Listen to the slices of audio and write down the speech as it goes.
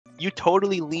you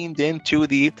totally leaned into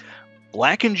the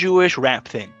Black and Jewish rap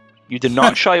thing. You did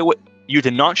not shy away. You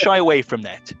did not shy away from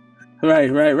that.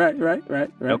 Right.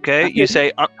 Okay, you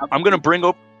say I'm gonna bring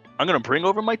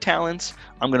over my talents.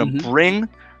 I'm gonna bring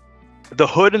the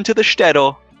hood into the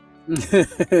shtetl,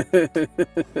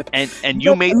 and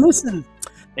you made listen.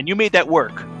 And you made that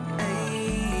work.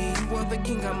 Hey, well, the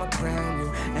king, I'ma crown you,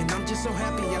 and I'm just so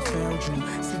happy I found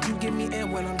you. So you give me air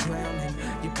when I'm drowning.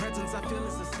 Your presence I feel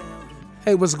is astounding.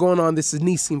 Hey, what's going on? This is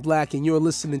Nissim Black, and you're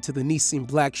listening to the Nissim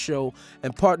Black Show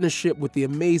in partnership with the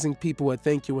amazing people at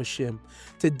Thank You Hashem.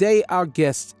 Today, our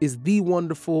guest is the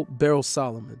wonderful Berel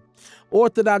Solomon,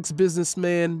 Orthodox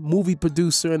businessman, movie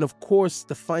producer, and of course,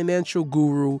 the financial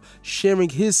guru, sharing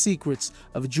his secrets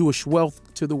of Jewish wealth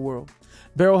to the world.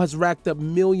 Berel has racked up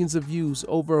millions of views,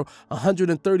 over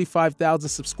 135,000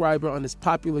 subscribers on his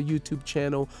popular YouTube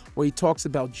channel, where he talks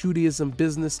about Judaism,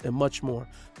 business, and much more.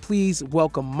 Please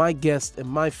welcome my guest and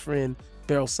my friend,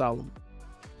 Berel Solomon.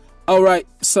 All right,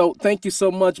 so thank you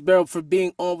so much, Berel, for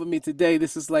being on with me today.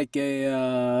 This is like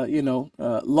a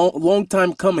long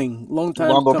time coming, long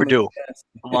overdue.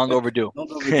 Long overdue.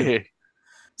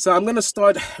 So I'm gonna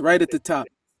start right at the top.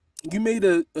 You made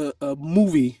a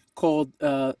movie called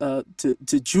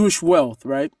to Jewish Wealth,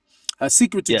 right? A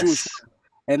Secret to Jewish Wealth.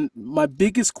 And my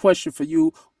biggest question for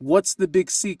you, what's the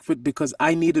big secret? Because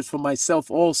I need it for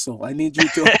myself also. I need you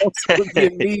to also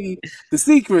give me the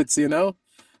secrets, you know?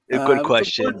 A good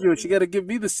question. You got to give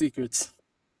me the secrets.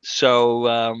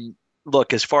 So,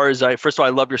 look, first of all, I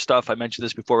love your stuff. I mentioned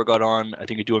this before we got on. I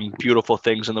think you're doing beautiful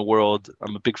things in the world.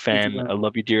 I'm a big fan. I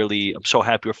love you dearly. I'm so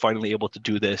happy we're finally able to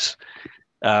do this.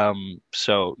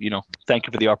 So, thank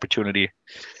you for the opportunity.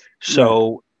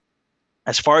 So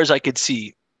as far as I could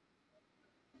see,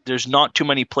 there's not too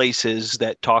many places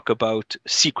that talk about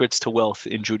secrets to wealth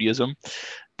in Judaism,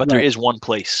 but there is one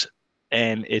place,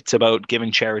 and it's about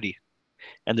giving charity.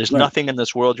 And there's nothing in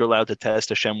this world you're allowed to test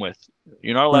Hashem with.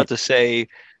 You're not allowed to say,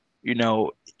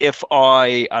 if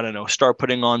I don't know, start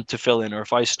putting on tefillin, or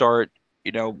if I start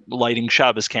lighting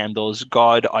Shabbos candles,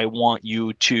 God, I want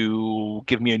you to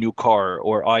give me a new car,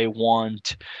 or I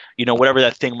want, whatever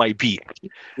that thing might be.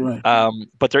 Right.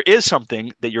 But there is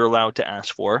something that you're allowed to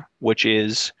ask for, which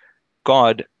is,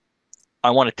 God, I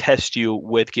want to test you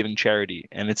with giving charity.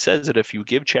 And it says that if you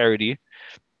give charity,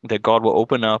 that God will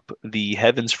open up the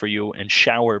heavens for you and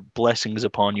shower blessings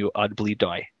upon you ad bli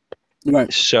dai.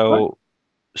 Right. So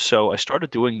I started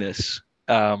doing this.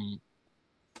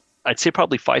 I'd say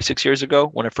probably 5-6 years ago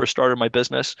when I first started my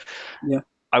business. Yeah.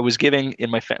 I was giving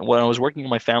when I was working in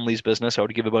my family's business, I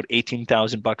would give about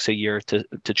 $18,000 a year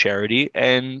to charity,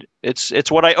 and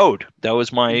it's what I owed. That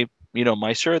was my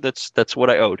my sir. That's what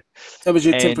I owed. That was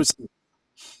your 10%.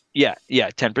 Yeah,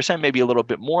 10%, maybe a little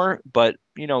bit more, but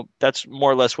that's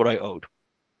more or less what I owed.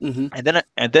 Mm-hmm. And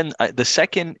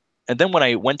then when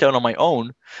I went out on my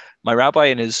own, my rabbi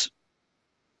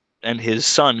and his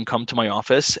son come to my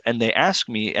office, and they ask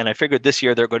me, and I figured this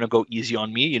year they're going to go easy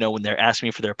on me, when they're asking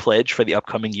me for their pledge for the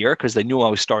upcoming year, because they knew I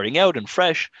was starting out and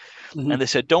fresh. Mm-hmm. And they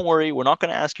said, don't worry, we're not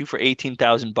going to ask you for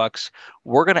 $18,000.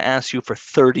 We're going to ask you for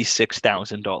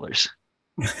 $36,000.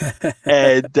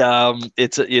 And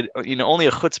it's only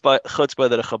a chutzpah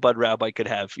that a Chabad rabbi could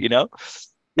have, You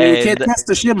can't test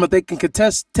the Shem, but they can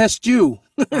test you.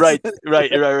 Right.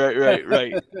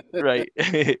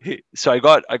 So I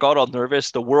got all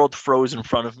nervous. The world froze in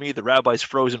front of me. The rabbis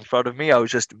froze in front of me. I was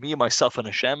just me, myself, and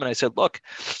Hashem. And I said, look,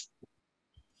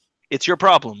 it's your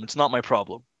problem. It's not my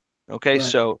problem. Okay. Right.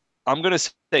 So I'm going to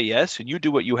say yes, and you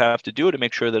do what you have to do to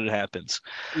make sure that it happens.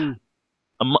 Mm.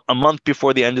 A month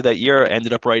before the end of that year, I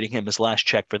ended up writing him his last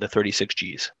check for the 36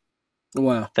 G's.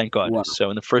 Wow. Thank God. Wow.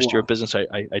 So in the first year of business,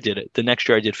 I did it. The next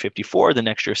year I did 54, the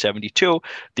next year 72,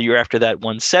 the year after that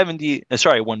 100,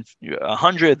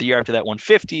 the year after that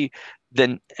 150,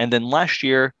 then last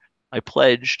year I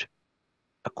pledged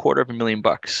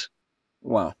 $250,000.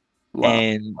 Wow.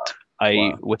 And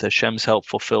I, with Hashem's help,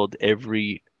 fulfilled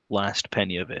every last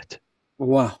penny of it.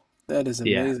 Wow. That is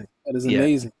amazing. Yeah. That is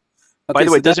amazing. Okay, by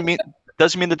the way, it doesn't mean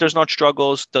that there's not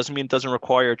struggles. Doesn't mean it doesn't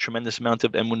require a tremendous amount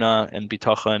of emunah and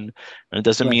bitachon, and it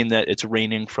doesn't mean that it's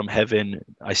raining from heaven.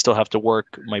 I still have to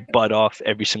work my butt off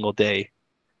every single day.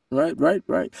 Right.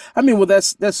 I mean, well,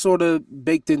 that's sort of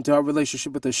baked into our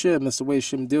relationship with Hashem. That's the way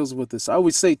Hashem deals with us. I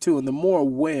always say too, and the more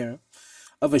aware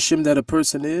of Hashem that a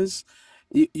person is,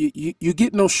 you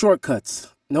get no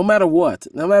shortcuts. No matter what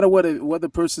the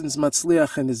person's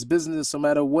matzliach in his business, no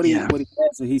matter what he has,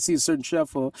 he sees a certain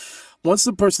shefa. Once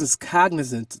the person's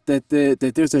cognizant that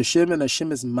there's a Hashem and Hashem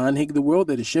is manhig the world,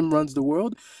 that Hashem runs the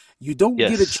world, you don't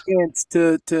get a Yes. chance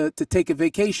to take a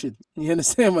vacation. You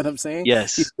understand what I'm saying? You're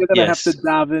Yes. still gonna have to Yes.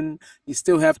 daven. You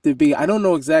still have to be. I don't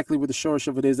know exactly what the shortish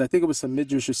of it is. I think it was some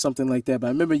midrash or something like that. But I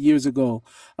remember years ago,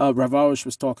 Rav Arush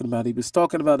was talking about. He was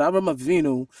talking about Avram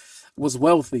Avinu was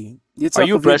wealthy. Are Yitzhak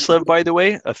you a Avinu. Breslev, by the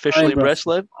way? I am Officially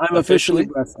Breslev. Breslev? I'm officially Officially?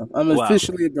 Breslev. I'm Wow.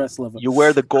 officially a Breslever. You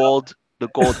wear the gold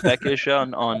Beckish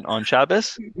on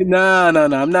Shabbos? No, no,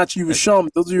 no. I'm not Okay. Yerushalmi.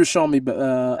 Those are Yerushalmi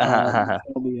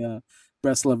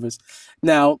breast lovers.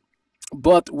 Now,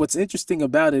 but what's interesting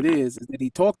about it is that he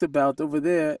talked about over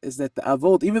there is that the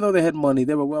Avot, even though they had money,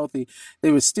 they were wealthy,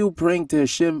 they were still praying to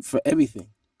Hashem for everything,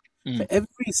 for Mm,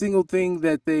 every single thing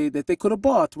that they could have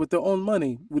bought with their own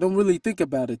money. We don't really think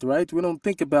about it, right? We don't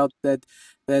think about that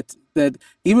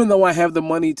even though I have the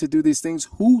money to do these things,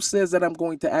 who says that I'm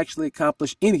going to actually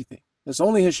accomplish anything? It's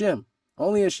only Hashem.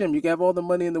 Only Hashem. You can have all the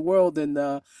money in the world, and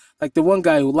like the one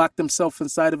guy who locked himself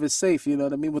inside of his safe, you know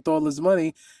what I mean, with all his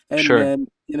money, and sure.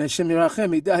 Hashem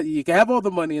Yerachem, he died. You can have all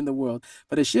the money in the world,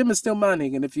 but Hashem is still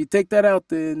manning, and if you take that out,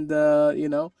 then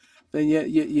then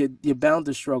you're bound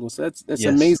to struggle. So that's Yes.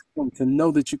 amazing to know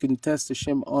that you can test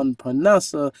Hashem on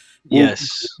Parnasa will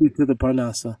Yes. lead you to the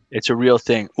Parnasa. It's a real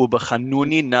thing.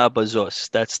 Ubachanuni na bazos.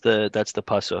 That's the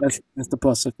pasuk. That's the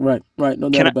pasuk, right? Right, no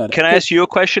doubt about it. Can I Okay, ask you a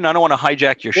question? I don't want to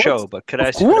hijack your of course, show, but could I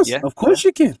ask? Yeah, of yeah. course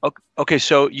you can. Okay, okay.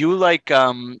 So you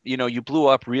you blew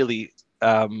up really.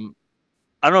 I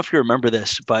don't know if you remember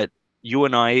this, but you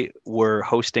and I were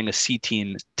hosting a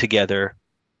C-Teen together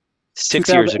 6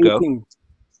 years ago. 2018.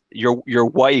 Your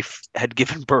wife had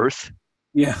given birth,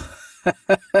 Yeah.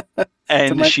 To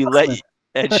and my husband.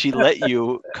 she let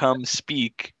you come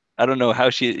speak. I don't know how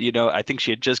she, I think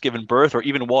she had just given birth, or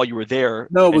even while you were there,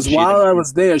 No, it and was she while had, I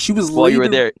was there. She was while you were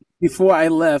leaving there, before I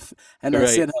left, and I right?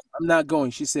 said, I'm not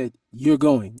going. She said, You're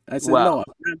going. I said, No, Wow,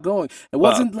 I'm not going. It wow.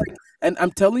 wasn't like, and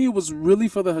I'm telling you, it was really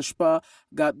for the hashpa.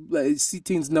 Got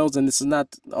C-Teens knows, and this is not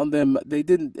on them. They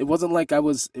didn't, it wasn't like it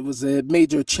was a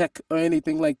major check or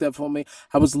anything like that for me.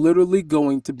 I was literally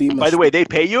going to be By the way, mashpia. they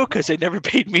pay you because they never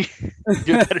paid me.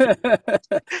 You're better.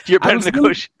 You're I better was really,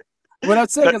 negotiate. what I'm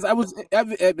saying But is,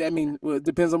 I mean, well, it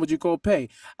depends on what you call pay.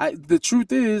 The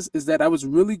truth is that I was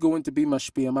really going to be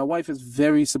mashpia. My wife is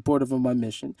very supportive of my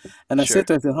mission, and I said sure,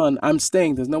 to her, I said, "Hun, I'm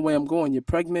staying. There's no way I'm going. You're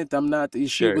pregnant. I'm not." She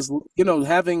sure. was,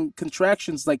 having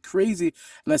contractions like crazy,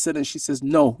 and I said, and she says,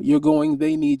 "No, you're going.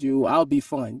 They need you. I'll be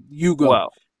fine. You go." Wow,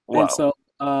 And wow. so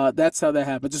that's how that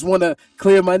happened. Just want to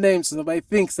clear my name so nobody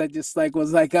thinks I just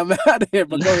was like I'm out of here.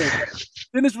 But go ahead,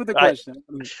 finish with the I question.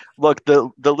 look,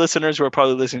 the listeners who are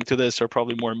probably listening to this are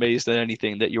probably more amazed than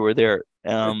anything that you were there.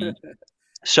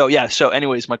 So yeah. So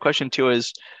anyways, my question too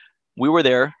is, we were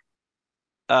there,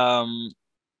 um,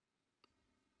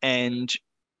 and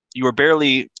you were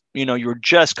barely, you were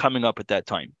just coming up at that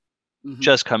time, Hmm.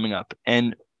 just coming up.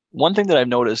 And one thing that I've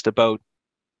noticed about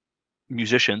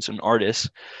musicians and artists,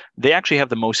 they actually have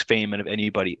the most fame out of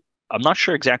anybody. I'm not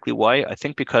sure exactly why. I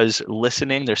think because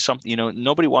listening, there's something,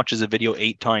 nobody watches a video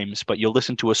 8 times, but you'll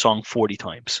listen to a song 40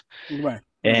 times. Right, right,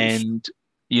 And,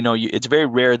 it's very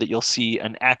rare that you'll see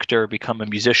an actor become a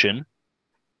musician,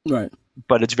 right,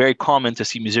 but it's very common to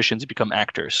see musicians become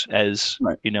actors, as,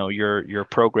 right. your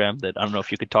program that I don't know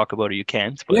if you could talk about or you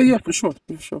can't, Yeah, but yeah, for sure,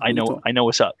 for sure. I We can know, talk. I know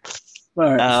what's up. All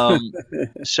right. Um,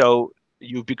 so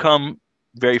you've become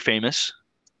very famous,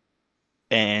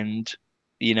 and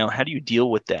how do you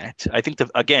deal with that? I think that,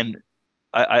 again,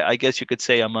 I guess you could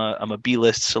say I'm a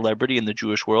B-list celebrity in the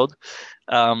Jewish world,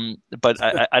 but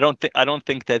I don't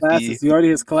think that Classes. He already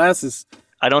has classes.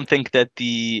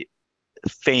 the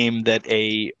fame that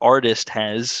a artist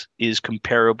has is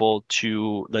comparable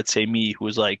to, let's say, me, who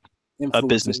is like a Influencer.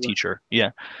 business Right. teacher.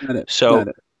 Yeah. Got it. So Got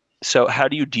it. so how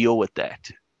do you deal with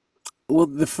that? Well,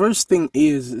 the first thing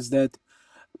is that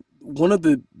one of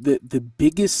the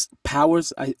biggest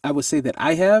powers I would say that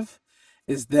I have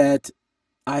is that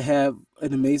I have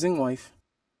an amazing wife.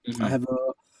 I Hmm. have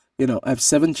I have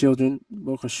 7 children,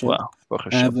 Baruch Hashem. Wow.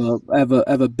 Baruch Hashem. I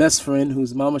have a best friend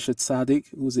who's Mama Tzaddik,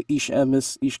 who's a Ish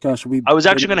Emes, Ish Kash. We I was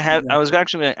made actually it gonna have. I together. was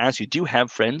actually gonna ask you. Do you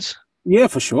have friends? Yeah,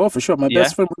 for sure, for sure. My Yeah.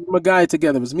 best friend, we were a guy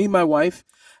together. It was me, my wife.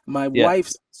 My Yeah.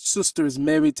 wife's sister is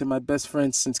married to my best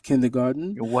friend since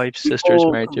kindergarten. Your wife's We sister is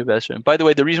all married to your best friend. By the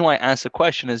way, the reason why I asked the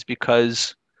question is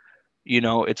because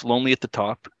it's lonely at the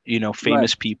top. right,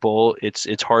 Famous people.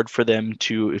 It's hard for them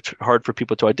to. It's hard for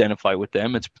people to identify with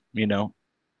them. It's.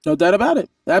 no doubt about it.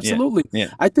 Yeah. Absolutely. Yeah.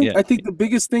 I think Yeah. I think the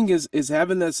biggest thing is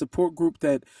having that support group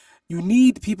that you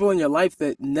need people in your life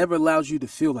that never allows you to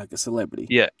feel like a celebrity.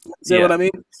 Yeah. Is that Yeah. what I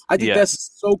mean? I think Yeah. that's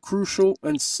so crucial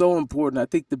and so important. I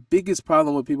think the biggest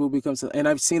problem with people becomes, and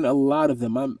I've seen a lot of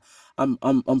them.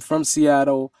 I'm from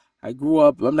Seattle. I grew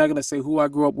up. I'm not gonna say who I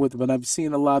grew up with, but I've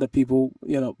seen a lot of people,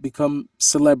 become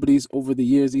celebrities over the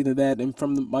years. Either that, and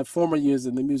from my former years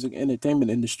in the music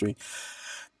entertainment industry,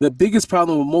 the biggest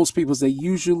problem with most people is they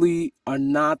usually are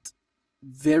not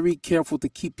very careful to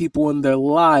keep people in their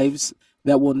lives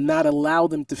that will not allow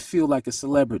them to feel like a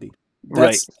celebrity.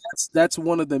 Right. That's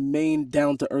one of the main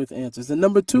down to earth answers. And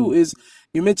number two Mm. is,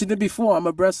 you mentioned it before. I'm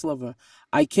a breast lover.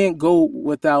 I can't go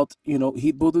without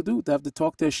Heat Buddha. I have to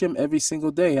talk to Hashem every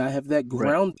single day. I have that Right.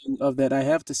 grounding of that. I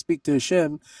have to speak to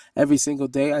Hashem every single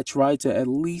day. I try to at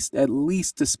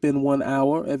least to spend 1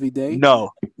 hour every day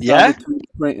No. trying Yeah? to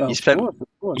pray. Oh, You of spent, course, of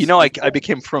course, I, of I course.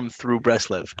 became from through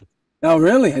Breslev. Oh,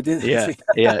 really? I didn't Yeah. see.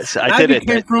 Yeah. So I I did it.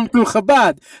 became from through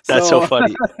Chabad, That's so so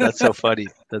funny. That's so funny.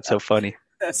 That's so funny.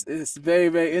 it's very,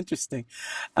 very interesting.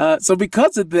 So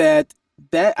because of that,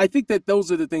 I think that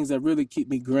those are the things that really keep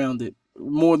me grounded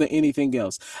more than anything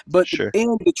else. But Sure.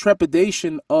 and the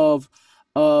trepidation of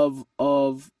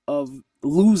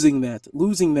losing that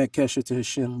kesher to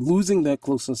Hashem, losing that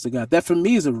closeness to God. That for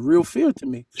me is a real fear to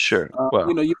me. Sure.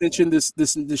 Well, You mentioned this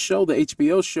show, the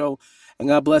HBO show, and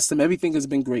God bless them. Everything has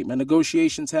been great. My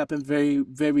negotiations have been very,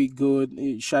 very good.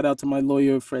 Shout out to my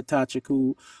lawyer, Fred Tachik,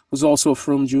 who was also a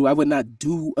Frum Jew. I would not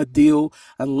do a deal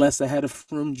unless I had a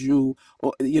Frum Jew,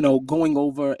 or going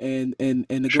over and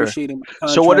sure. negotiating my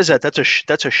So what is contract. that?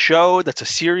 That's a show, that's a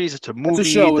series, it's a It's a movie,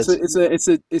 show. that's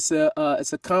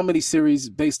It's a comedy series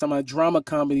based on my drama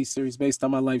comedy series based on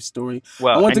my life story. I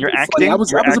wow. wanted And to you're be funny. I acting,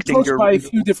 was you're I was acting, approached you're by a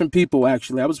few different people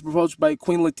actually. I was approached by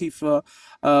Queen Latifah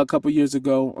a couple years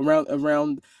ago.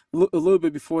 Around a little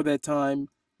bit before that time,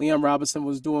 Leon Robinson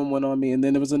was doing one on me, and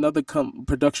then there was another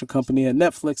production company at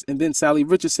Netflix, and then Sally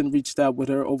Richardson reached out with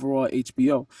her overall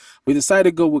HBO. We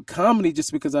decided to go with comedy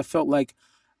just because I felt like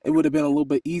it would have been a little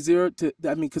bit easier to.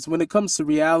 I mean, because when it comes to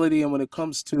reality and when it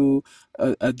comes to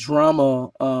a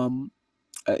drama,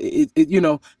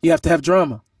 you have to have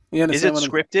drama. You is understand it what I'm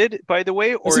saying? squiscripted, by the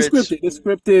way, It's or it's scripted. It's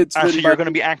scripted. It's so written you're by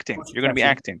gonna be acting. You're gonna be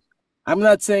actually. acting. I'm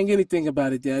not saying anything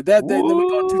about it yet. That we're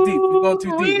going too deep. We're going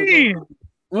too deep. We're going. Woo-wee.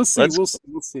 We'll see. Let's We'll see.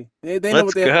 We'll see. They know let's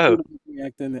what they have to do go. to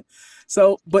react in it.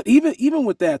 So, but even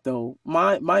with that though,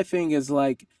 my thing is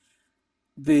like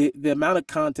the amount of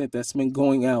content that's been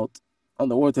going out on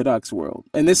the Orthodox world,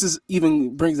 and this is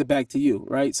even brings it back to you,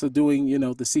 right? So doing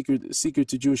the secret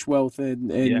to Jewish wealth, and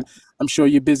Yeah. I'm sure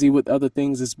you're busy with other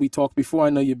things as we talked before.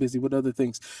 I know you're busy with other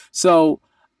things, so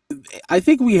I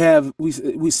think we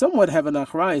somewhat have an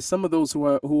achrayus. Some of those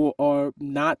who are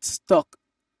not stuck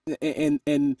and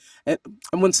I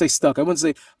wouldn't say stuck. I wouldn't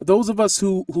say those of us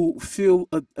who feel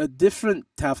a different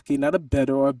tafkid, not a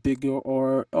better or a bigger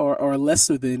or a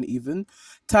lesser than even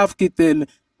tafkid than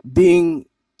being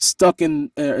stuck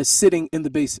in sitting in the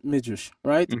base midrash,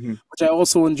 right? Hmm. Which I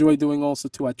also enjoy doing also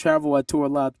too. I travel, I tour a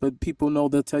lot, but people know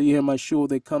they'll tell you here in my shul.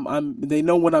 They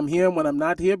know when I'm here and when I'm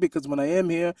not here, because when I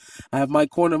am here, I have my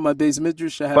corner of my base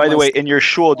midrash. I have By the my way, in your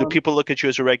shul, do um, people look at you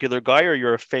as a regular guy, or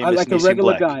you're a I famous like a Nissim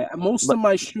regular Black? guy. Most Le- of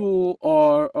my shul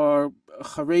are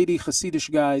Haredi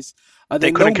Hasidish guys. They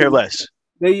They couldn't know care me. less.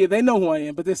 They know who I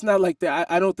am, but it's not like that.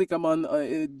 I don't think I'm on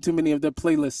too many of their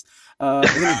playlists.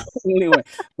 Anyway,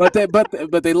 but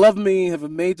they love me, have a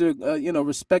major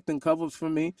respect and cover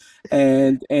for me,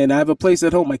 and I have a place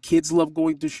at home. My kids love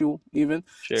going to shul even.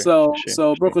 Sure, So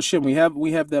sure, Baruch sure. Hashem,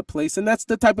 we have that place, and that's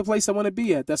the type of place I want to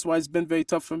be at. That's why it's been very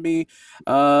tough for me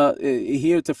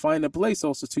here to find a place.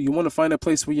 Also, too, you want to find a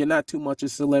place where you're not too much a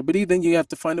celebrity, then you have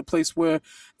to find a place where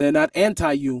they're not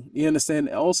anti you. You understand?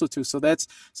 Also, too. So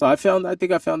I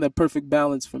think I found that perfect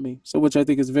balance for me. So which I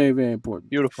think is very, very important.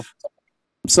 Beautiful.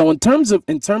 So in terms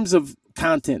of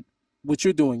content, what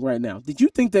you're doing right now, did you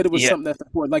think that it was Yeah. something that's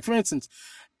important? Like for instance,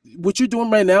 what you're doing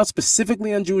right now,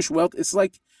 specifically on Jewish wealth, it's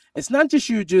like it's not just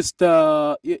you just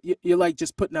you're like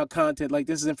just putting out content like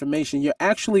this is information. You're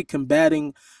actually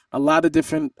combating a lot of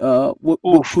different what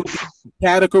Oof. could be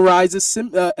categorized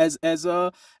as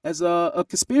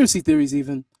conspiracy theories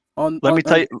even Let me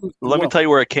tell on you. Let me wealth. tell you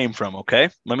where it came from. Okay.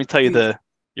 Let me tell you Please the.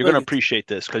 You're bring gonna it. appreciate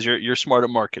this because you're smart at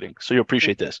marketing, so you'll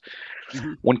appreciate Okay. this.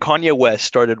 Hmm. When Kanye West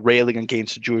started railing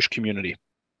against the Jewish community,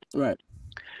 Right.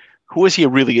 who was he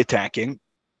really attacking?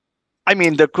 I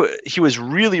mean, he was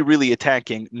really, really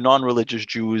attacking non-religious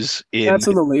Jews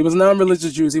Absolutely. It was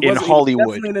non-religious Jews. in He was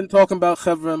Hollywood, definitely talking about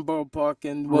Hebron and Borough Park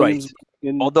and right? Williamsburg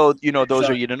and Although those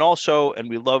are Shire. Yidden also, and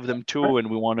we love them Right. too, and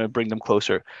we want to bring them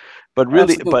closer. But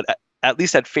really, Absolutely. but at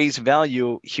least at face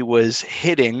value, he was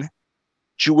hitting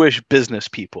Jewish business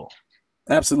people,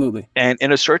 Absolutely. and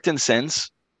in a certain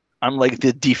sense, I'm like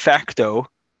the de facto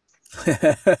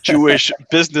Jewish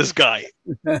business guy.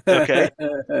 Okay,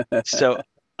 so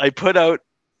I put out,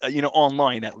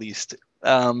 online at least.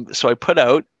 So I put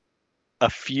out a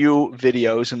few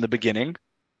videos in the beginning.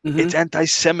 Hmm. It's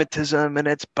anti-Semitism and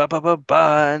it's blah blah blah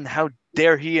blah and how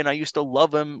dare he, and I used to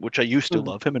love him, which I used to Hmm.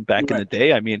 love him and back in Right, the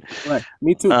day. I mean, right.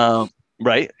 Me too. um,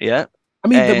 right, yeah. I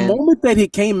mean, the And moment that he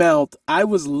came out, I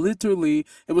was literally,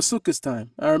 it was Sukkah's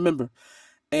time. I remember.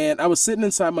 And I was sitting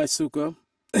inside my sukkah,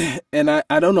 and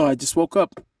I don't know, I just woke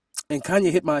up and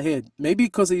Kanye hit my head. Maybe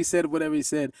because he said whatever he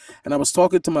said. And I was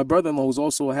talking to my brother-in-law, who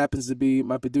also happens to be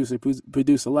my producer,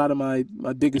 produced a lot of my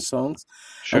biggest songs.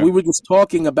 And sure. we were just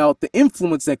talking about the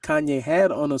influence that Kanye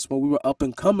had on us when we were up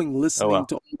and coming, Oh listening well.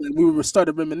 to, we were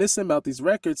started reminiscing about these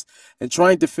records and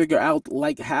trying to figure out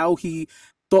like how he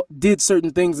did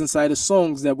certain things inside of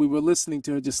songs that we were listening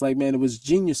to. Just like, man, it was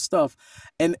genius stuff.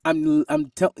 And I'm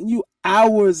telling you,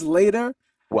 hours later,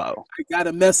 Wow. I got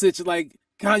a message like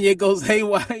Kanye goes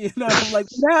haywire, and I'm like,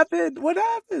 what happened? What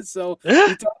happened? So we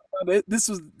talked about it.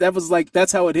 That was like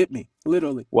that's how it hit me,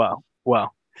 literally. Wow.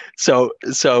 Wow. So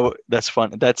that's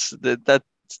fun. That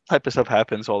type of stuff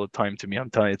happens all the time to me. I'm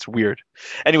telling you, it's weird.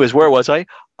 Anyways, where was I?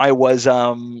 I was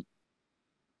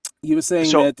You were saying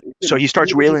so that so he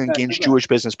starts railing against right, Jewish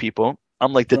business people.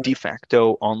 I'm like the right. de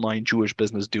facto online Jewish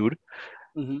business dude.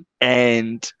 Mm-hmm.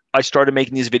 And I started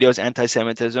making these videos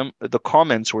anti-Semitism. The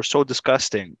comments were so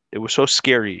disgusting. It was so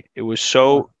scary.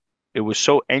 Wow. It was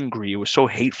so angry. It was so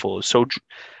hateful. It was so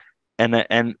and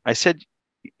I said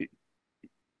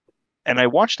and I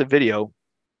watched a video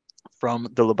from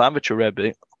the Lubavitcher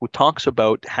Rebbe who talks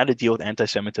about how to deal with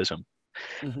anti-Semitism.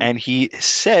 Mm-hmm. And he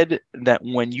said that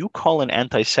when you call an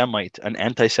anti-Semite,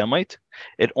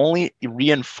 it only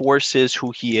reinforces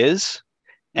who he is,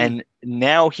 Mm. and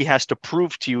now he has to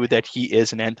prove to you that he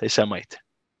is an anti-Semite.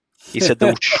 He said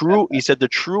the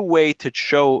true way to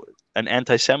show an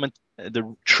anti-Semite,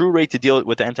 the true way to deal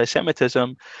with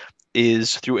anti-Semitism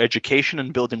is through education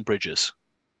and building bridges.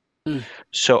 Mm.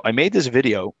 So I made this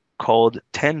video called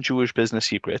 10 Jewish Business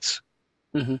Secrets.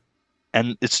 Mm-hmm.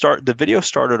 And the video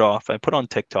started off, I put on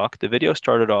TikTok, the video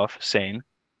started off saying,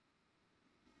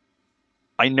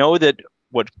 I know that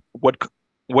what what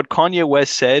what Kanye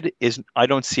West said is I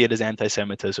don't see it as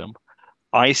anti-Semitism.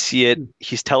 I see it,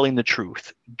 he's telling the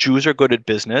truth. Jews are good at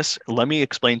business. Let me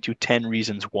explain to you 10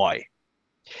 reasons why.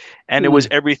 And Mm.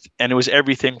 it was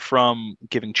everything from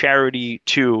giving charity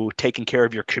to taking care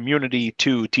of your community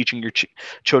to teaching your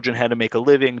children how to make a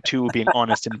living to being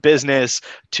honest in business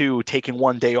to taking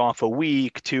one day off a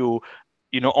week to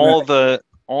Right,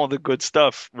 all the good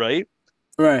stuff, right?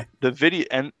 right. The video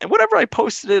and whatever I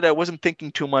posted it, I wasn't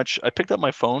thinking too much. I picked up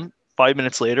my phone 5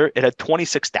 minutes later, it had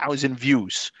 26,000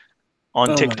 views on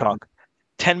Oh my God. TikTok.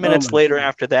 10 Oh minutes my later God.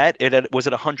 after that, was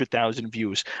at 100,000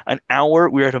 views. An hour,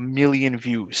 we were at 1 million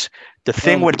views. The Oh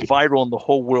thing my. went viral in the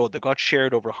whole world. It got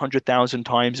shared over 100,000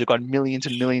 times. It got millions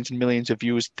and millions and millions of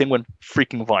views. The thing went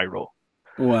freaking viral.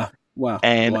 Wow. Wow.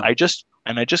 And Wow. I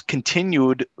just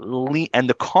continued, and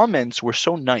the comments were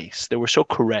so nice. They were so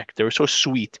correct. They were so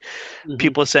sweet. Mm-hmm.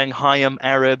 People saying, "Hi, I'm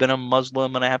Arab and I'm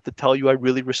Muslim, and I have to tell you, I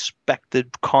really respect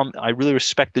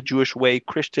the Jewish way."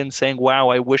 Christians saying, "Wow,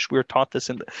 I wish we were taught this,"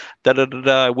 and da da da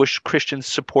da. I wish Christians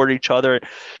support each other.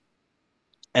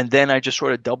 And then I just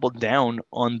sort of doubled down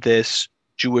on this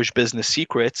Jewish business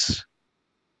secrets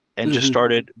and just Mm-hmm.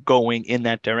 started going in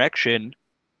that direction.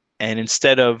 And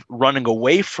instead of running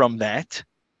away from that,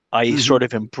 I Mm-hmm. sort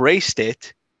of embraced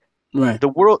it. Right. The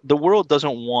world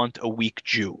doesn't want a weak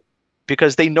Jew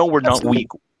because they know we're not weak.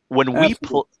 Absolutely. When we Absolutely.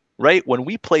 play right, when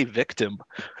we play victim,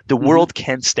 the Mm-hmm. world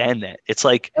can't stand that. It's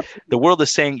like Absolutely. the world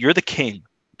is saying you're the king.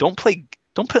 Don't play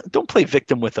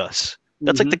victim with us.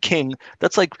 That's like Mm-hmm. the king.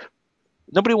 That's like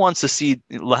nobody wants to see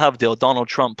Lahavdil, Donald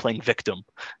Trump playing victim.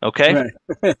 Okay?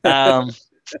 Right. Um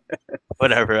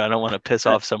whatever. I don't want to piss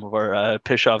off some of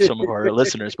our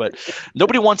listeners, but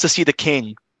nobody wants to see the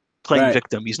king playing Right.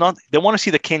 victim. He's not They want to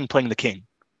see the king playing the king.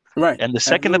 Right. And the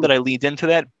second that Absolutely. I leaned into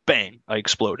that, bang, I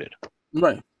exploded.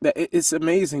 Right. It's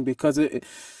amazing because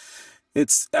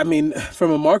it's, I mean,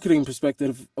 from a marketing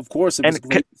perspective, of course, it was And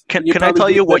great. You can I probably tell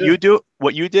did you what better. you do?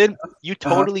 What you did? You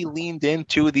Uh-huh. totally leaned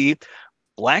into the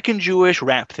black and Jewish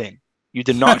rap thing. You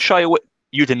did not shy away.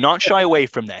 You did not shy away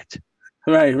from that.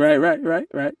 Right, right, right, right,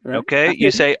 right, right. Okay, I you get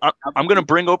it. say I I'm gonna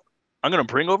bring up. I'm gonna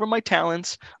bring over my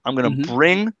talents. I'm gonna Mhm.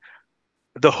 bring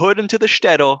the hood into the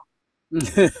shtetl,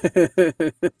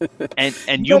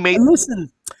 and you made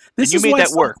Listen, this is why that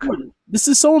it's so work. important. This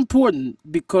is so important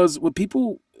because what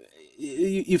people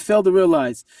you fail to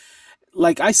realize,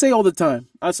 like I say all the time,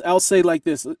 I'll say like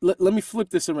this. Let me flip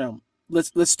this around.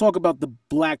 Let's talk about the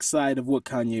black side of what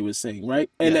Kanye was saying, right?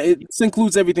 And Yeah, this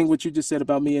includes everything what you just said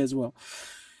about me as well.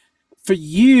 For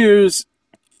years,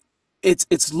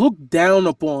 it's looked down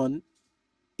upon,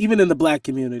 even in the black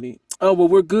community. oh well,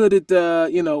 we're good at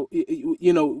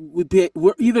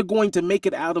we're either going to make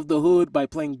it out of the hood by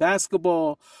playing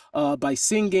basketball, by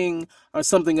singing or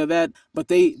something of that, but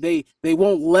they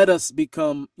won't let us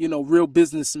become real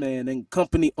businessmen and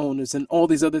company owners and all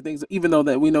these other things. Even though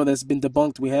that we know that's been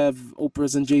debunked, we have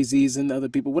Oprahs and Jay-Z's and other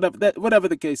people, whatever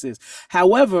the case is.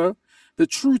 However, the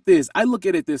truth is, I look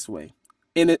at it this way,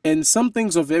 and some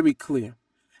things are very clear.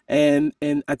 And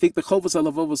I think the Chovos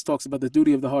HaLevavos talks about the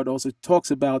duty of the heart, also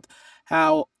talks about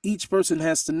how each person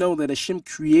has to know that Hashem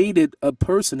created a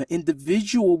person, an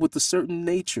individual with a certain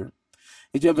nature.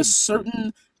 If you have a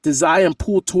certain desire and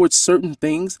pull towards certain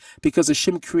things, because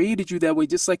Hashem created you that way,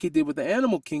 just like he did with the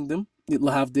animal kingdom,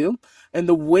 Lahavdil, and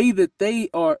the way that they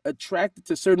are attracted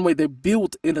to a certain way, they're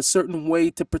built in a certain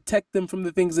way to protect them from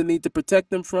the things they need to protect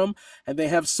them from, and they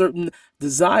have certain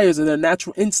desires and their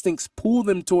natural instincts pull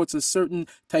them towards a certain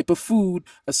type of food,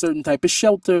 a certain type of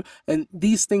shelter, and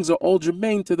these things are all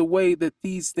germane to the way that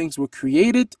these things were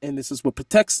created, and this is what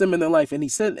protects them in their life. And he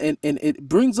said, and it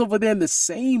brings over there in the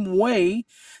same way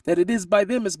that it is by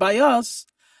them as by us,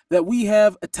 that we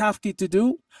have a tafki to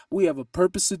do, we have a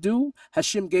purpose to do.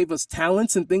 Hashem gave us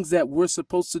talents and things that we're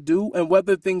supposed to do, and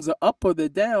whether things are up or they're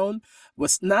down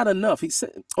was not enough. He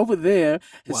said over there,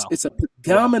 it's a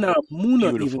pagam in our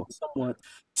muna, even somewhat,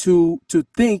 to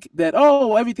think that,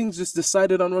 oh, everything's just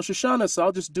decided on Rosh Hashanah, so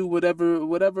I'll just do whatever,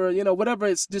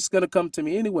 it's just gonna come to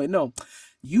me anyway. No,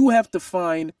 you have to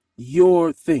find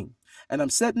your thing, and I'm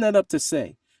setting that up to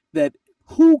say that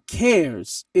who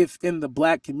cares if in the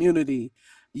Black community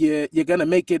you're gonna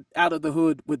make it out of the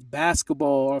hood with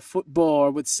basketball or football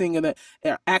or with singing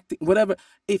or acting, whatever.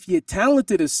 If you're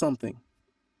talented at something,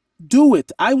 do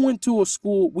it. I went to a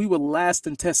school, we were last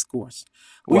in test scores.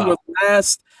 We were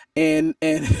last in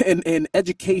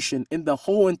education in the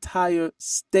whole entire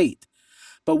state.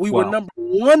 But we were number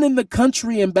one in the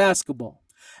country in basketball.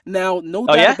 Now, no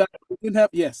doubt about it, we didn't have,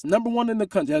 number one in the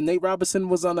country. Nate Robinson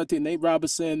was on our team. Nate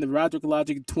Robinson, the Roderick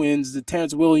Logic twins, the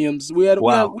Terrence Williams. We had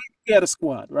a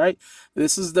squad, right?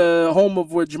 This is the home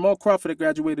of where Jamal Crawford had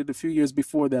graduated a few years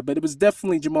before that, but it was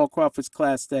definitely Jamal Crawford's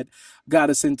class that got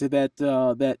us into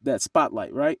that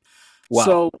spotlight, right? Wow.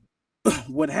 So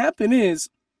what happened is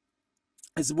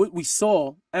what we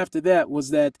saw after that was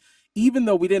that even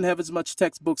though we didn't have as much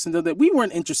textbooks and that, we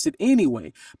weren't interested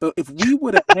anyway. But if we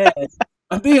would have had,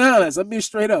 I'm being honest, I'm being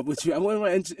straight up with you, I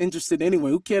wasn't interested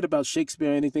anyway. Who cared about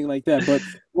Shakespeare or anything like that?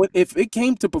 But if it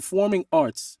came to performing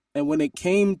arts and when it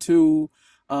came to,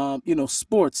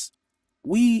 sports,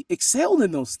 we excelled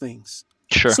in those things.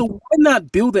 Sure. So why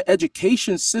not build an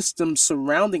education system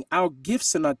surrounding our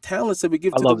gifts and our talents that we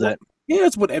give to the world?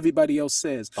 Here's what everybody else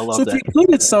says. So if you're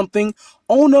good at something,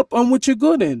 own up on what you're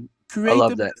good in. Create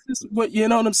the business, but you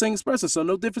know what I'm saying, express it. So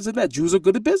no difference in that. Jews are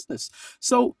good at business.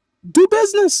 So do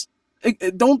business.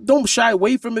 Don't shy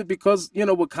away from it because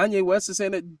what Kanye West is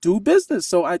saying, that do business.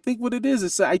 So I think what it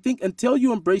is I think until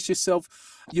you embrace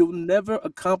yourself, you'll never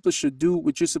accomplish or do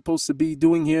what you're supposed to be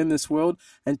doing here in this world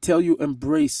until you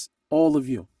embrace all of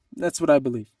you. That's what I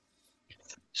believe.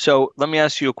 So let me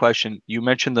ask you a question. You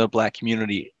mentioned the Black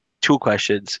community. 2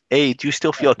 questions. A, do you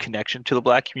still feel a connection to the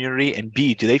Black community? And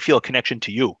B, do they feel a connection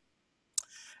to you?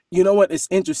 You know what? It's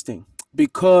interesting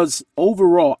because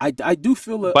overall, I do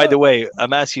feel. By the way,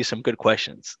 I'm asking you some good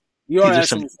questions. You are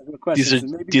asking me some good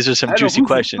questions. These are some juicy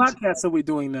questions. What podcast are we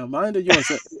doing now? Mine or yours?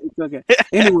 It's okay.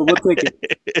 Anyway, we'll take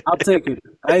it. I'll take it.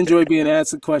 I enjoy being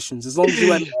asked questions as long as you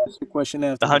let me ask your question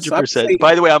after. 100%.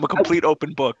 By the way, I'm a complete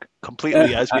open book.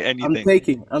 Completely ask me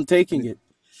anything. I'm taking it.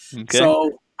 Okay.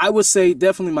 So I would say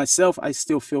definitely myself. I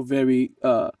still feel very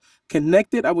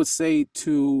connected. I would say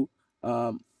to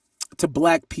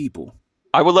Black people.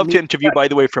 I would love to interview, by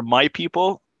the way, from my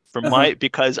people,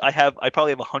 because I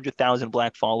probably have 100,000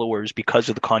 Black followers because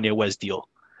of the Kanye West deal.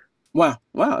 Wow.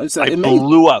 I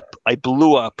blew up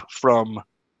from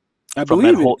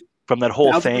that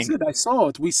whole thing. I saw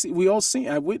it. We all seen.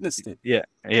 I witnessed it. Yeah.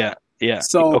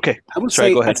 So okay, I would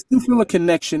say go ahead. I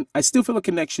still feel a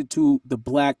connection to the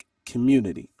Black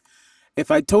community. If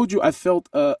I told you I felt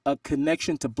a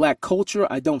connection to Black culture,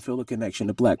 I don't feel a connection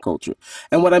to Black culture.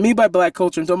 And what I mean by Black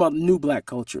culture, I'm talking about new Black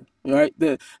culture, right?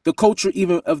 The culture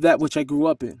even of that which I grew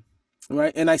up in,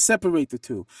 right? And I separate the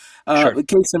two. Sure.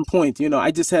 Case in point,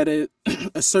 I just had a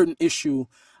certain issue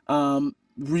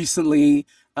recently.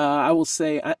 I will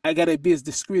say I got to be as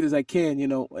discreet as I can.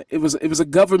 It was a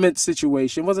government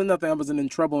situation. It wasn't nothing. I wasn't in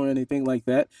trouble or anything like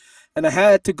that. And I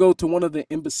had to go to one of the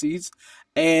embassies,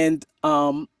 and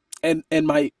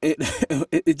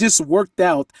it just worked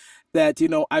out that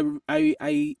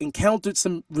I encountered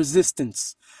some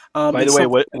resistance By in the way, something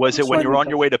what that I was was it when trying you to were on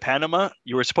your way accomplish. to Panama?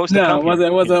 You were supposed to No, come here. I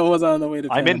wasn't on the way to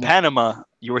I'm in Panama. Panama.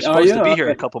 You were Oh supposed to yeah, be here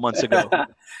a okay. couple months ago.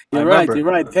 I You're right. remember. You're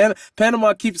right.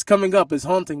 Panama keeps coming up. It's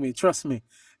haunting me. Trust me.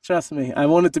 Trust me. I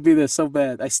wanted to be there so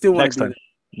bad. I still want to Next be time. there.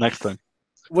 Next time.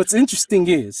 What's interesting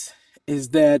is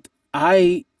that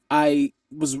I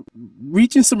was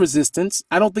reaching some resistance.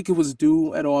 I don't think it was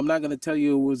due at all. I'm not going to tell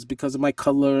you it was because of my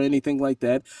color or anything like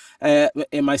that.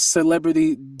 And my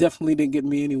celebrity definitely didn't get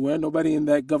me anywhere. Nobody in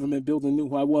that government building knew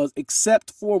who I was,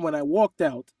 except for when I walked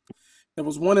out. There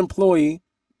was one employee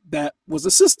that was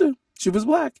a sister. She was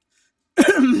black.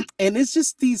 And it's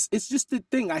just the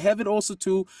thing. I have it also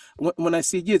too when I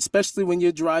see you, especially when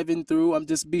you're driving through. I'm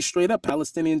just be straight up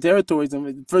Palestinian territories, and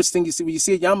the first thing you see when you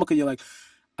see a yarmulke, you're like,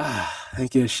 ah,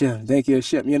 thank you, Hashem, thank you,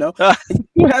 Hashem. And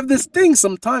you have this thing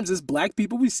sometimes as black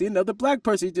people. We see another black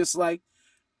person, you're just like,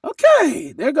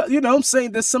 okay, there go. I'm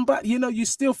saying there's somebody. You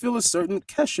still feel a certain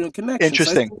kesher and connection.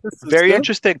 So I Interesting. see the Very sister.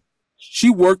 interesting. She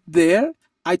worked there.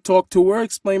 I talked to her,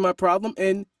 explained my problem,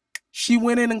 and she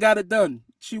went in and got it done.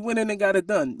 She went in and got it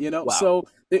done. Wow. So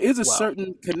there is a Wow.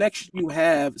 certain connection you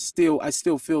have still, I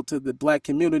still feel, to the black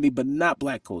community, but not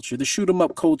black culture. The shoot 'em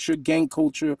up culture, gang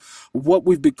culture, what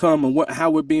we've become and how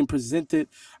we're being presented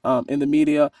in the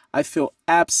media, I feel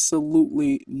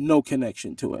absolutely no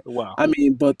connection to it. Wow. I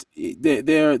mean, but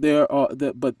there are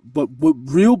but what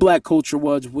real black culture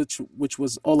was, which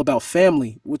was all about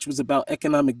family, which was about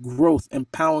economic growth,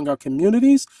 empowering our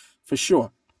communities, for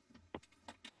sure.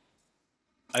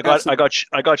 Absolutely.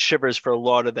 I got shivers for a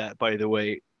lot of that, by the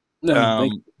way. No,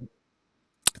 Um,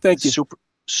 thank you.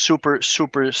 super,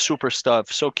 super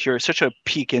stuff. So curious. Such a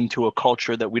peek into a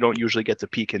culture that we don't usually get to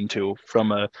peek into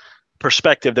from a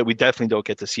perspective that we definitely don't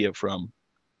get to see it from.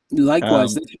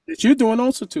 Likewise, Um, that you're doing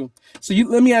also too. So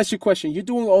let me ask you a question. You're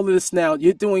doing all of this now.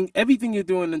 You're doing everything you're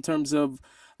doing in terms of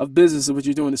business and what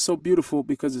you're doing is so beautiful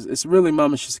because it's really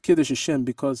mama kiddush Hashem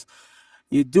because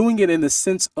you're doing it in the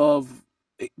sense of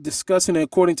discussing it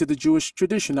according to the Jewish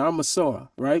tradition, our Masorah,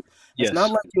 right? It's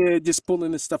not yes, like you're just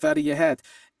pulling this stuff out of your hat.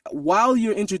 While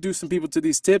you're introducing people to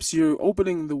these tips, you're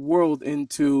opening the world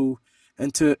into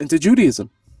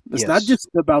Judaism. It's not yes. just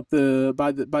about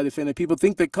by the fan. People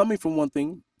think they're coming from one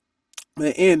thing,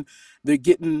 they're in, they're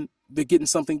getting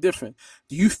something different.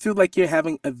 Do you feel like you're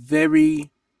having a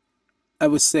very, I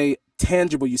would say,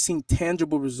 tangible, you're seeing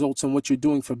tangible results on what you're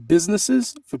doing for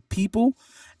businesses, for people,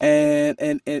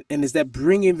 and is that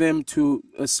bringing them to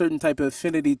a certain type of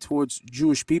affinity towards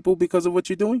Jewish people because of what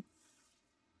you're doing?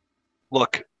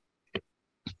 Look,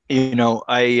 you know,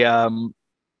 I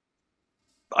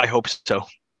hope so.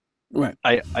 Right.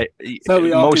 I So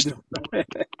we all could most do.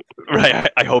 right.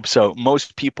 I hope so.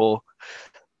 Most people,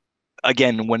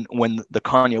 again, when the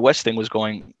Kanye West thing was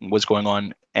going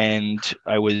on, and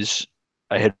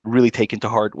I had really taken to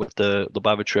heart what the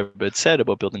Lubavitch Rebbe had said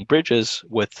about building bridges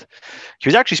with. He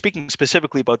was actually speaking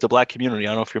specifically about the black community.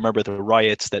 I don't know if you remember the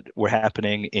riots that were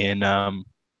happening in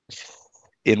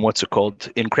what's it called,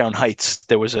 in Crown Heights.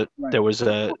 There was a Right. there was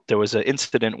a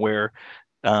incident where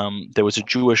there was a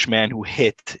Jewish man who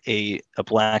hit a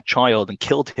black child and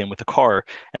killed him with a car,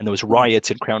 and there was Right.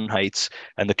 riots in Crown Heights,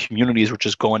 and the communities were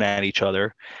just going at each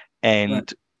other, Right.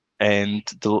 and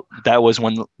that was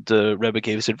when the Rebbe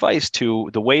gave his advice to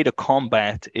the way to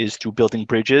combat is through building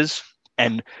bridges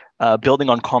and building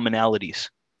on commonalities,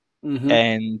 Mm-hmm.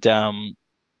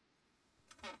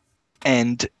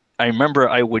 and I remember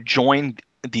I would join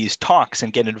these talks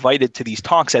and get invited to these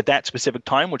talks at that specific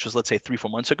time, which was, let's say, 3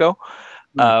 4 months ago.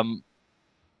 Right. um,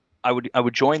 I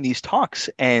would join these talks,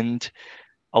 and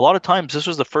a lot of times this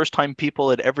was the first time people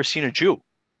had ever seen a Jew.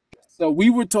 So we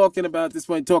were talking about this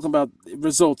point, talking about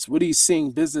results. What are you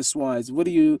seeing business wise? What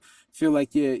do you feel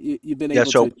like you've been Yeah,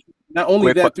 able so to, not only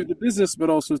great, that through the business, but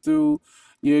also through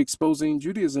you're exposing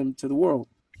Judaism to the world?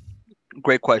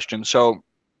 great question. So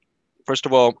first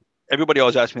of all, everybody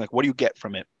always asks me like, what do you get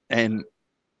from it? And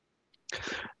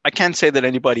I can't say that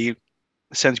anybody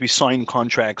sends me signed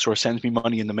contracts or sends me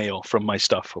money in the mail from my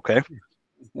stuff, okay?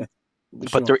 For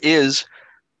But sure. there is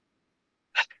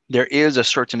a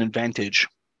certain advantage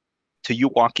to you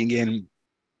walking in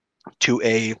to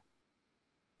a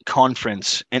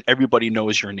conference and everybody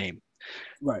knows your name.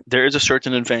 Right. There is a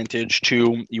certain advantage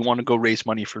to you want to go raise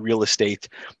money for real estate.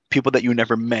 People that you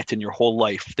never met in your whole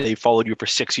life, they followed you for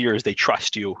 6 years, they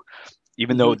trust you,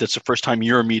 even though Mm-hmm. that's the first time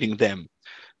you're meeting them.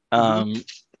 Mm-hmm. Um,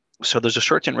 so there's a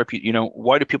certain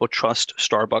why do people trust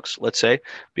Starbucks, let's say?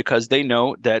 Because they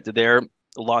know that their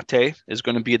latte is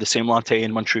going to be the same latte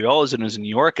in Montreal as it is in New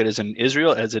York, it is in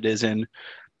Israel, as it is in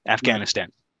Right.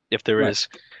 Afghanistan, if there Right. is.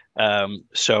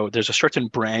 So there's a certain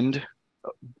brand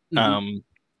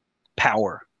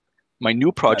Power. My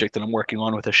new project that I'm working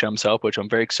on with Hashem's help, which I'm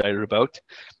very excited about,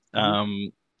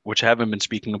 which I haven't been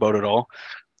speaking about at all.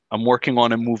 I'm working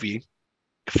on a movie,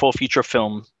 full feature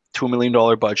film, $2 million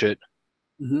budget,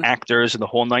 actors and the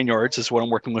whole 9 yards is what I'm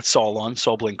working with Saul on.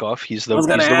 Saul Blinkoff. He's I was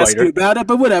gonna the ask you writer. about it,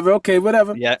 but whatever. Okay,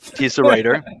 whatever. Yeah, he's the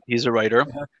writer. He's a writer.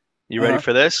 You ready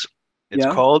for this? It's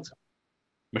called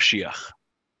Mashiach.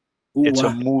 Ooh, it's a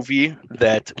movie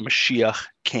that Mashiach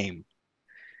came.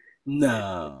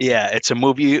 No. Yeah, it's a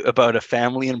movie about a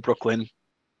family in Brooklyn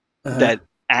that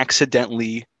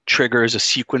accidentally triggers a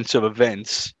sequence of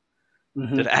events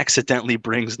that accidentally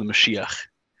brings the Mashiach.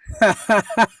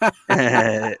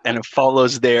 And it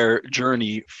follows their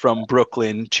journey from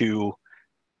Brooklyn to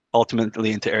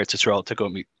ultimately into Eretz Yisrael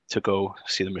to go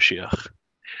see the Mashiach.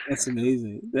 That's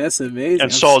amazing. That's amazing.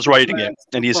 And Saul's writing it,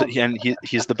 and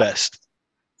he's the best.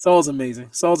 Saul's amazing.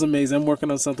 Saul's amazing. I'm working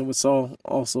on something with Saul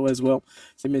also as well.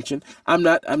 As you mentioned, I'm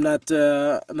not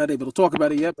able to talk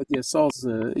about it yet, but yeah, Saul's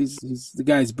he's the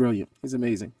guy's brilliant. He's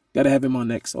amazing. Got to have him on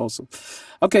next also.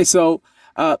 Okay, so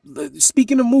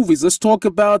speaking of movies, let's talk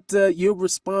about your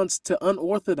response to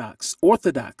Unorthodox.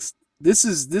 Orthodox. This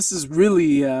is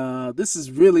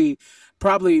really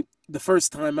probably the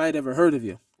first time I'd ever heard of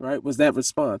you. Right? Was that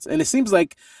response? And it seems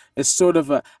like it's sort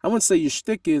of I wouldn't say your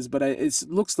shtick is, but it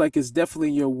looks like it's definitely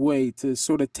your way to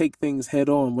sort of take things head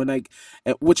on.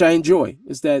 Which I enjoy,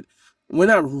 is that we're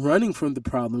not running from the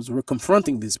problems. We're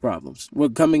confronting these problems. We're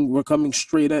coming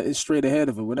straight ahead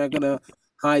of it. We're not gonna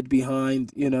hide behind.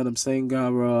 You know what I'm saying?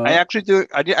 I actually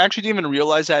didn't even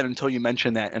realize that until you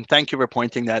mentioned that, and thank you for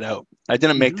pointing that out. I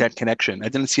didn't make that connection. I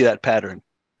didn't see that pattern.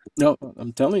 No,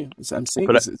 I'm telling you, I'm seeing.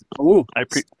 But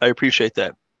I appreciate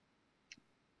that.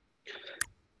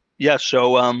 Yeah,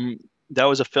 so that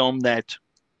was a film that,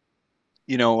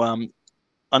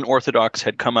 Unorthodox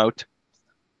had come out.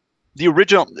 The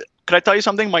original. Could I tell you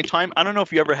something? My time. I don't know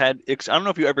if you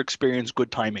ever experienced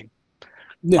good timing.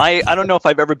 Yeah. I don't know if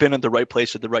I've ever been in the right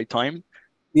place at the right time.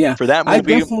 Yeah, for that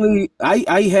movie,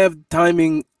 I have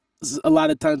timing a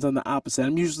lot of times on the opposite.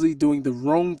 I'm usually doing the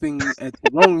wrong thing at the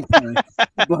wrong time,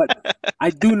 but I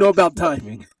do know about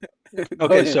timing.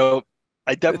 Okay, so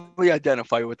I definitely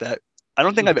identify with that. I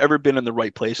don't think I've ever been in the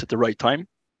right place at the right time,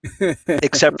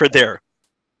 except for there.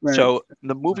 Right. So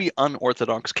the movie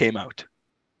Unorthodox came out.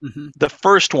 The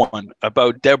first one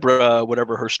about Deborah,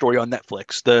 whatever her story on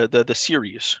Netflix, the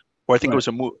series, or I think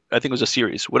it was a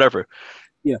series, whatever.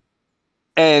 Yeah.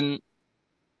 And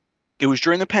it was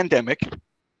during the pandemic,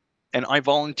 and I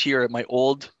volunteer at my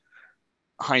old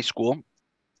high school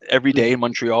every day in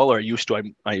Montreal, or I used to.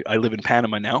 I live in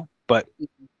Panama now, but.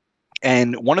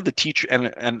 And one of the teachers,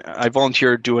 and I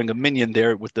volunteered doing a minyan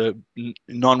there with the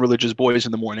non-religious boys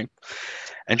in the morning.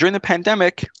 And during the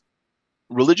pandemic,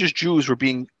 religious Jews were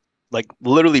being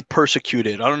literally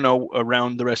persecuted. I don't know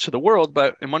around the rest of the world,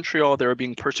 but in Montreal, they were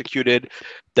being persecuted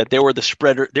that they were the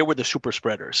super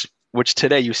spreaders, which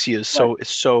today you see is so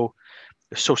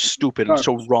stupid and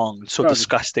so wrong and so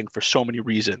disgusting for so many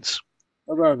reasons.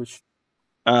 Garbage.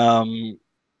 And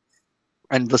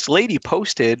this lady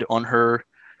posted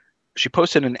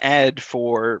an ad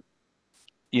for,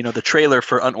 the trailer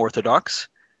for Unorthodox.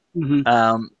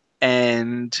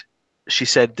 And she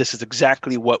said, this is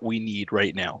exactly what we need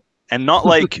right now. And not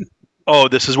like, oh,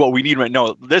 this is what we need right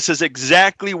now. This is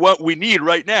exactly what we need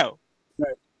right now.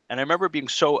 Right. And I remember being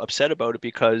so upset about it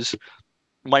because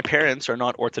my parents are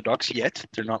not Orthodox yet.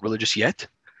 They're not religious yet.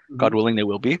 God willing, they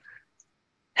will be.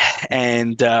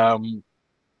 And they're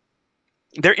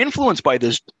influenced by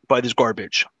this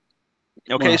garbage.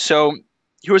 Okay, so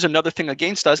here was another thing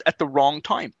against us at the wrong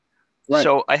time. Right.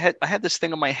 So I had this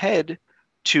thing in my head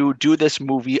to do this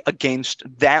movie against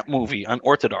that movie,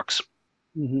 Unorthodox.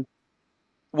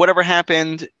 Whatever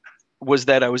happened was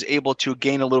that I was able to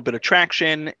gain a little bit of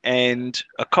traction, and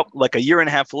a year and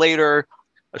a half later,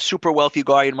 a super wealthy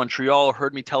guy in Montreal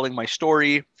heard me telling my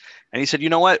story, and he said, "You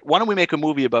know what? Why don't we make a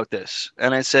movie about this?"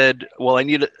 And I said, "Well, I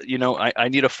need a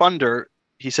funder."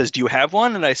 He says, "Do you have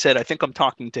one?" And I said, "I think I'm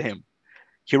talking to him."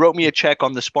 He wrote me a check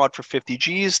on the spot for 50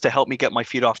 G's to help me get my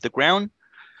feet off the ground.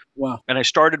 Wow. And I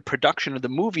started production of the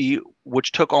movie,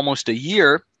 which took almost a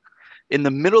year. In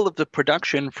the middle of the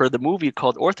production for the movie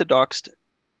called Orthodox,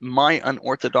 My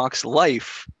Unorthodox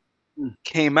Life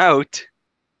came out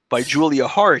by Julia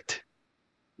Hart.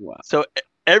 Wow. So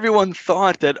everyone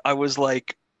thought that I was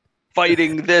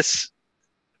fighting this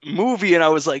movie, and I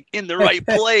was in the right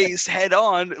place head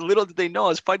on. Little did they know I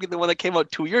was fighting the one that came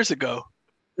out 2 years ago.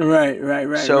 Right.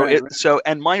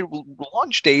 And my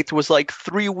launch date was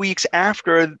 3 weeks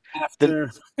after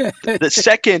the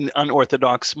second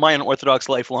My Unorthodox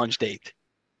Life launch date.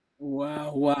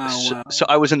 Wow, wow, So wow.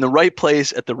 I was in the right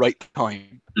place at the right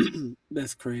time.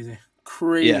 That's crazy.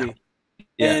 Yeah, Crazy.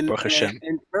 yeah, Baruch And Hashem.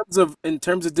 in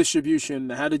terms of distribution,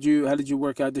 how did you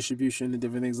work out distribution and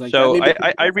different things like that? I So mean,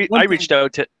 because I one thing. reached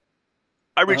out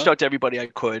to everybody I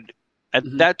could. At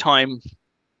Hmm. that time,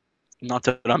 not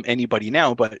that I'm anybody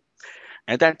now, but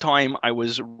at that time I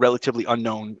was relatively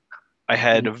unknown. I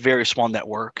had a very small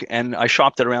network, and I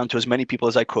shopped it around to as many people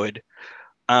as I could.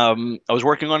 I was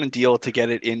working on a deal to get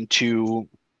it into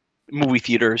movie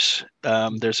theaters.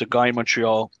 There's a guy in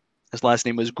Montreal. His last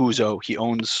name is Guzzo. He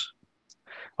owns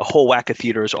a whole whack of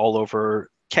theaters all over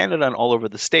Canada and all over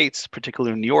the States,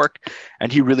 particularly in New York.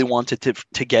 And he really wanted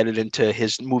to get it into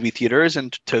his movie theaters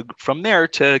and to from there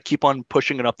to keep on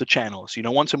pushing it up the channels. You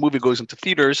know, once a movie goes into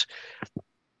theaters,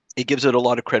 it gives it a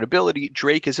lot of credibility.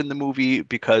 Drake is in the movie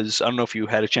because I don't know if you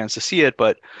had a chance to see it,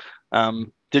 but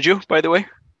did you, by the way?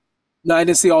 No, I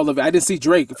didn't see all of it. I didn't see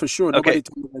Drake for sure. Okay, Nobody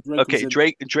told me that Drake was okay.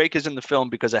 in. Drake is in the film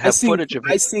because I I have seen footage of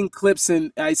I it. seen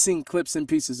clips and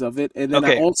pieces of it, and then I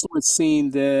Okay, also had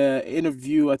seen the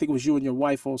interview. I think it was you and your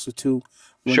wife also too.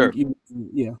 When sure. you,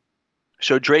 yeah,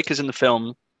 So Drake is in the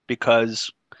film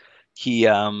because he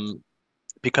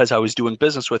because I was doing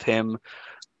business with him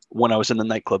when I was in the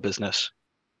nightclub business.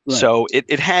 right. So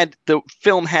it had the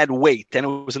film had weight and it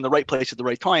was in the right place at the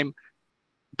right time.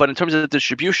 But in terms of the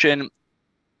distribution,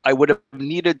 I would have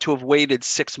needed to have waited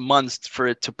 6 months for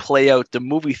it to play out the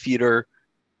movie theater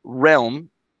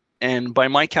realm. And by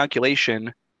my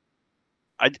calculation,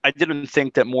 I didn't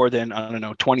think that more than, I don't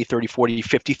know, 20, 30, 40,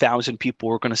 50,000 people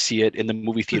were going to see it in the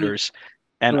movie Mhm. theaters.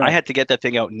 And I Right, had to get that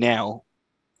thing out now,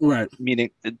 right. meaning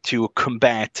to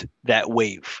combat that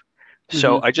wave.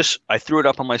 So Hmm. I threw it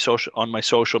up on my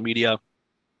social media.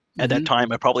 At that Hmm.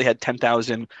 time, I probably had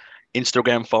 10,000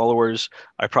 Instagram followers.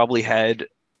 I probably had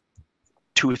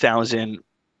 2,000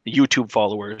 YouTube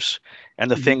followers. And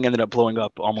the Hmm. thing ended up blowing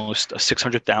up almost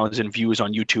 600,000 views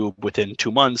on YouTube within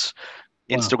 2 months.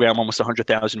 Wow, Instagram almost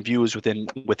 100,000 views within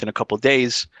a couple of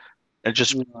days. And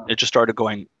wow, it just started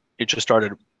going. It just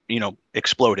started,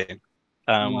 exploding.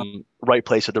 wow, Right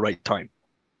place at the right time.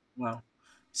 wow.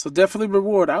 So definitely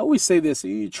reward. I always say this: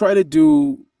 you try to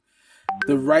do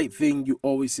the right thing, you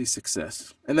always see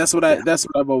success. And Yeah. that's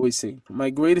what I've always seen. My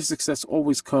greatest success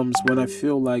always comes when I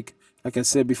feel like I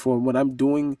said before, when I'm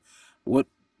doing what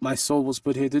my soul was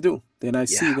put here to do. Then I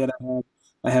see Yeah. that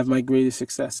I have my greatest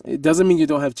success. It doesn't mean you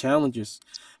don't have challenges,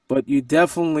 but you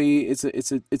definitely it's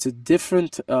a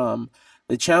different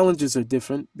the challenges are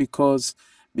different because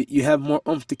you have more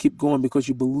oomph to keep going because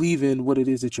you believe in what it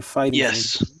is that you're fighting for. You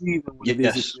Yes. believe in what it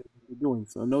is that Yes. you're doing.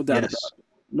 So no doubt about Yes. it.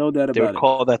 No doubt about it.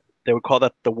 They would call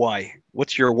that the why.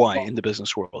 What's your why in the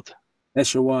business world?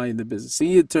 That's your why in the business. See,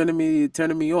 you're turning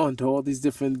me on to all these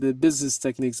different the business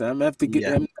techniques. Yeah. I'm gonna have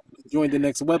to join the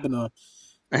next webinar.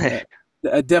 Uh,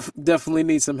 I definitely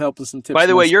need some help and some By tips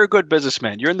the way, myself. you're a good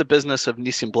businessman. You're in the business of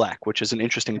Nissim Black, which is an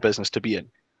interesting business to be in.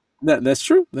 That's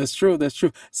true. That's true. That's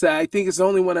true. So I think it's the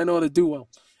only one I know how to do well.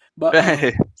 But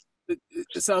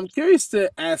so I'm curious to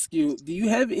ask you, do you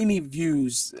have any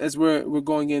views as we're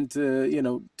going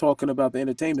into, talking about the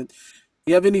entertainment?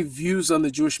 Do you have any views on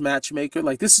the Jewish Matchmaker?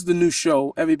 Like this is the new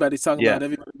show. Everybody's talking Yeah. about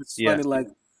everybody. It's Yeah. funny, like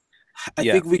I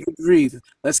Yeah. think we can breathe.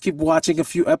 Let's keep watching a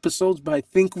few episodes, but I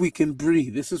think we can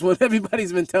breathe. This is what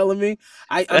everybody's been telling me.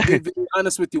 I'm being very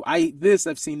honest with you.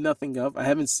 I've seen nothing of. I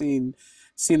haven't seen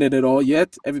it at all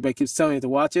yet. Everybody keeps telling me to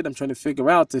watch it. I'm trying to figure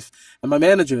out if, and my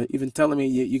manager even telling me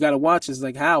you got to watch. It's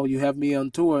like how you have me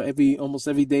on tour almost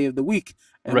every day of the week,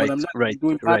 and when Right. I'm not Right.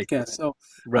 doing Right. podcasts. So,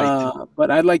 Right.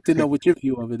 but I'd like to know what your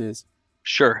view of it is.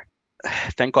 Sure.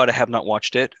 Thank God I have not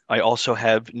watched it. I also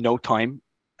have no time,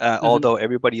 Hmm. although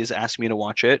everybody has asked me to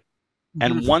watch it.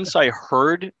 And Hmm. once I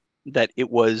heard that it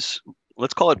was,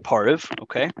 let's call it Parv,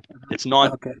 okay? It's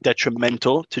not Okay.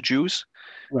 detrimental to Jews.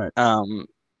 Right. Um,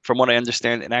 from what I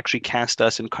understand, it actually cast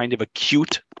us in kind of a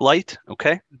cute light,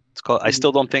 okay? It's called, I Mhm.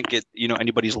 still don't think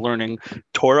anybody's learning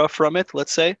Torah from it,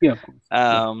 let's say. Yeah, of course.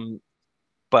 Yeah. Um,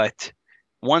 but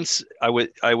once I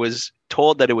was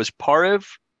told that it was Parv,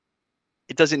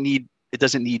 it doesn't need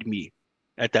me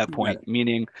at that Got point, it.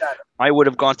 meaning Got it. I would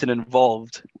have gotten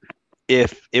involved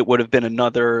if it would have been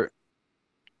another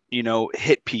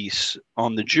hit piece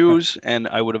on the Right. Jews, and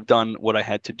I would have done what I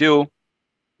had to do.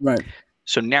 Right.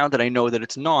 So now that I know that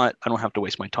it's not, I don't have to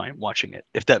waste my time watching it,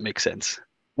 if that makes sense.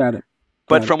 Got it.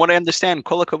 But Got it. from what I understand,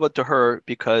 kol hakavod to her,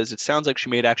 because it sounds like she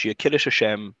made actually a Kiddush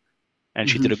Hashem and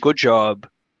she did a Hmm. good job.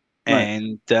 Right.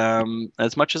 And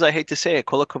as much as I hate to say it,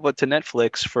 kol hakavod to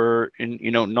Netflix for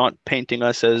not painting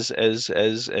us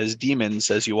as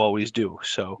demons as you always do.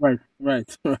 So Right.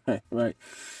 Right. Right. Right.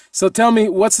 So tell me,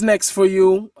 what's next for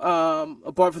you?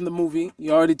 Apart from the movie,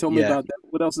 you already told me yeah, about that.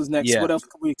 What else is next? yeah, What else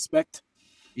can we expect?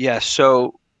 yeah.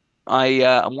 So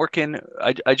I'm working.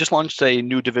 I just launched a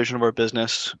new division of our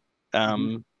business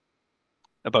Hmm. um,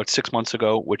 about 6 months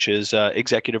ago, which is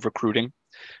executive recruiting,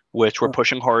 which we're Oh,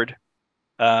 pushing hard.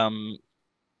 Um,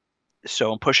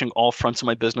 so I'm pushing all fronts of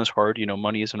my business hard.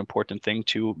 Money is an important thing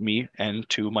to me and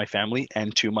to my family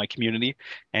and to my community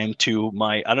and to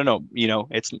my, I don't know,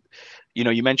 it's,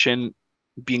 you mentioned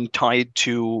being tied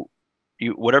to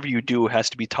you, whatever you do has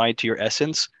to be tied to your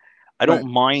essence. I right.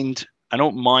 don't mind, I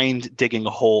don't mind digging a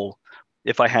hole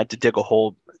if I had to dig a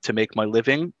hole to make my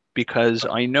living because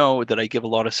I know that I give a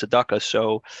lot of tzedakah.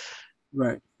 So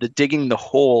Right. the digging the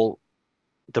hole,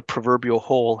 the proverbial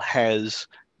hole has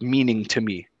meaning to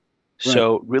me. Right.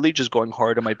 So really just going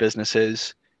hard on my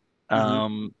businesses. Hmm.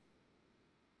 Um,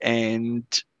 and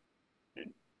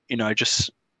I just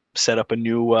set up a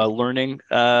new learning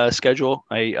schedule.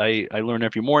 I learn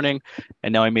every morning,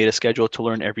 and now I made a schedule to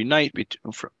learn every night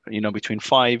between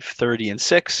 5:30 and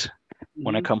 6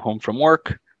 when I Hmm. come home from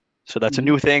work. So that's a Hmm.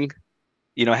 new thing.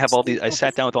 I have all these. I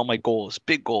sat down with all my goals,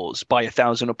 big goals: buy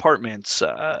 1,000 apartments,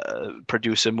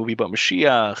 produce a movie about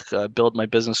Mashiach, build my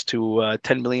business to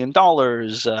 $10 million.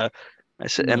 I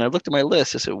said, and Right. I looked at my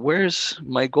list. I said, "Where's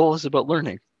my goals about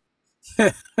learning?"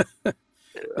 This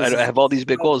I is have all these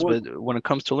big so goals, important. but when it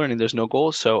comes to learning, there's no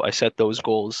goals. So I set those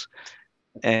goals,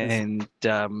 This is and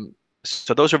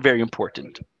so those are very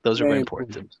important. Those are very very important.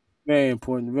 important. Very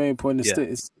important. Very important. Yeah.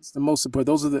 It's the most important.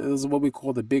 Those are what we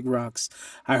call the big rocks.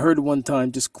 I heard one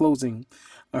time, just closing.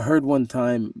 I heard one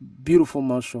time, beautiful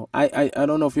Marshall. I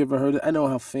don't know if you ever heard it. I know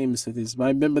how famous it is, but I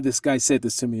remember this guy said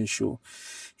this to me in shul.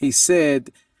 He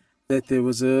said that there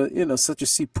was such a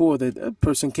seaport that a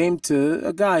person came to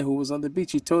a guy who was on the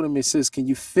beach. He told him, he says, can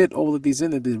you fit all of these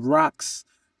in there? The rocks,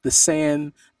 the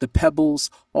sand, the pebbles,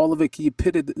 all of it. Can you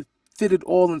fit it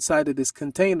all inside of this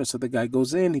container? So the guy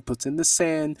goes in, he puts in the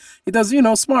sand. He does,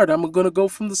 smart. I'm going to go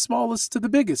from the smallest to the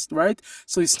biggest, right?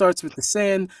 So he starts with the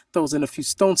sand, throws in a few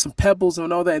stones, some pebbles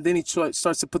and all that. And then he starts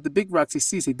to put the big rocks. He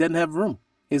sees he doesn't have room.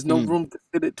 There's no Mm, room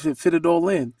to fit it all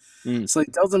in. mm. So he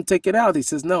tells him take it out. He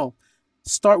says, no,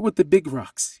 start with the big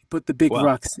rocks. He put the big Wow.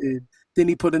 rocks in. Then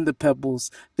he put in the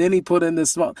pebbles. Then he put in the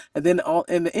small. And then all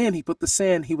in the end, he put the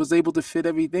sand. He was able to fit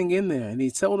everything in there. And he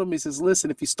told him, he says,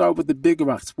 listen, if you start with the big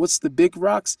rocks, what's the big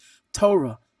rocks?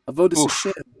 Torah, Avodas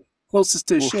Hashem, Oof. closest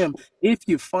to Oof. Hashem. If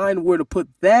you find where to put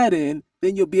that in,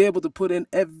 then you'll be able to put in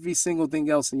every single thing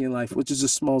else in your life, which is a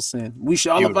small sin. We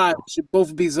should all of us Beautiful. should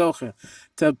both be zocher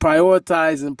to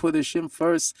prioritize and put Hashem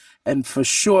first. And for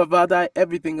sure, Vadai,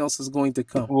 everything else is going to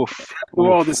come. Oof. After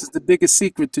all, Oof. this is the biggest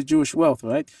secret to Jewish wealth,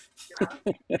 right?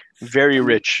 Very I mean,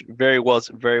 rich. Very well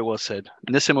said.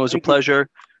 Nissim, it was a thank you. pleasure.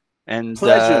 And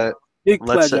Pleasure. Big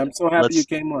let's pleasure. I'm so happy you let's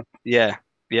came on. yeah,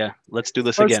 yeah. Let's do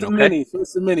this First again, of okay? many.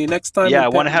 First of many. Next time Yeah, in I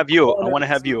want to Paris. have you. I want to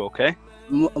have you, okay?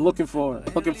 I'm looking forward.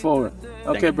 Looking forward.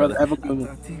 Thank Okay, you, brother. brother. Have a good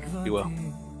one. You will.